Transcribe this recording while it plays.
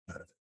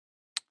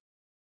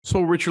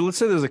So, Richard, let's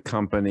say there's a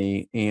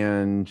company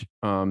and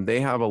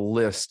they have a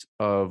list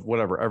of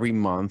whatever every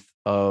month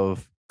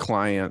of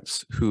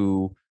clients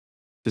who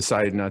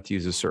decided not to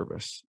use a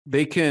service.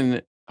 They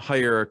can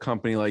hire a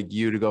company like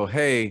you to go,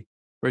 hey,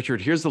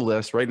 Richard, here's the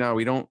list. Right now,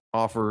 we don't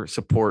offer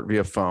support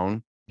via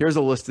phone. Here's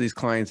a list of these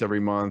clients every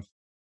month.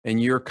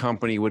 And your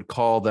company would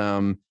call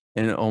them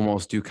and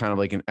almost do kind of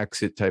like an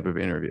exit type of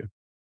interview.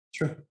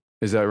 Sure.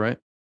 Is that right?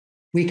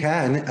 We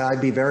can. I'd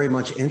be very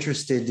much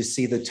interested to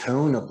see the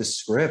tone of the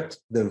script,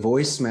 the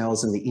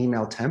voicemails and the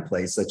email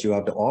templates that you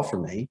have to offer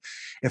me.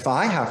 If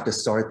I have to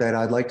start that,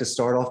 I'd like to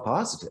start off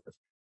positive.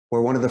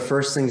 Where one of the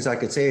first things I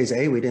could say is,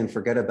 hey, we didn't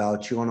forget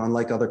about you. And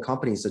unlike other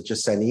companies that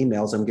just send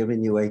emails, I'm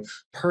giving you a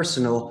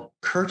personal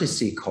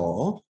courtesy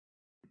call.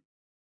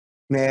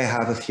 May I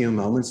have a few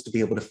moments to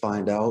be able to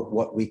find out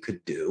what we could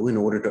do in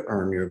order to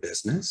earn your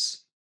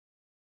business,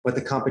 what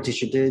the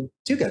competition did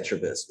to get your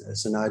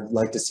business. And I'd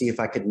like to see if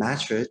I could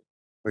match it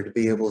or to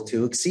be able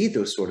to exceed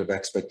those sort of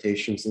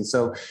expectations. And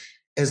so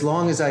as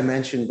long as I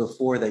mentioned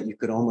before that you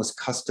could almost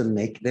custom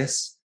make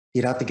this,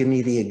 you'd have to give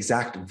me the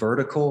exact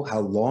vertical, how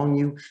long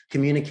you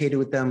communicated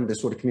with them, the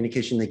sort of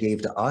communication they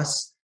gave to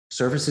us,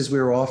 services we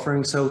were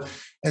offering. So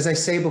as I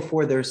say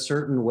before, there's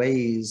certain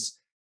ways,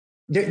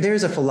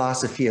 there's a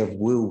philosophy of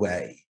Wu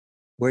Wei,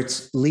 where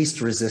it's least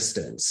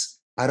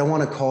resistance. I don't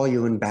want to call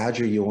you and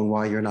badger you on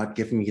why you're not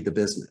giving me the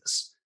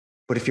business.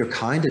 But if you're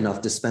kind enough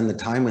to spend the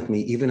time with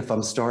me, even if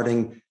I'm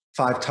starting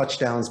 5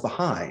 touchdowns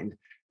behind,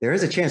 there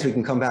is a chance we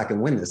can come back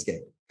and win this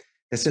game.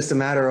 It's just a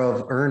matter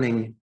of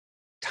earning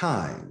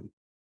time.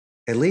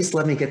 At least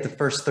let me get the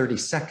first 30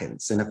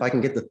 seconds. And if I can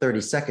get the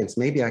 30 seconds,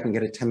 maybe I can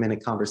get a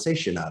 10-minute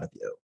conversation out of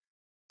you.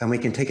 And we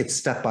can take it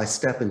step by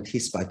step and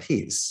piece by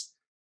piece.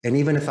 And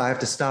even if I have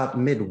to stop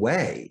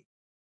midway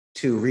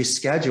to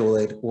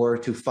reschedule it or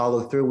to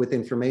follow through with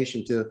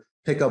information to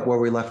pick up where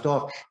we left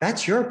off,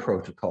 that's your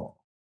protocol.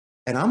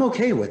 And I'm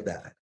okay with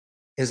that,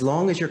 as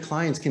long as your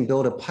clients can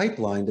build a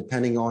pipeline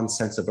depending on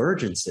sense of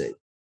urgency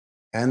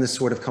and the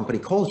sort of company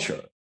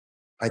culture.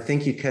 I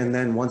think you can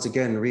then once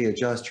again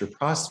readjust your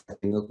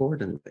prospecting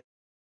accordingly.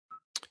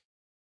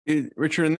 Richard,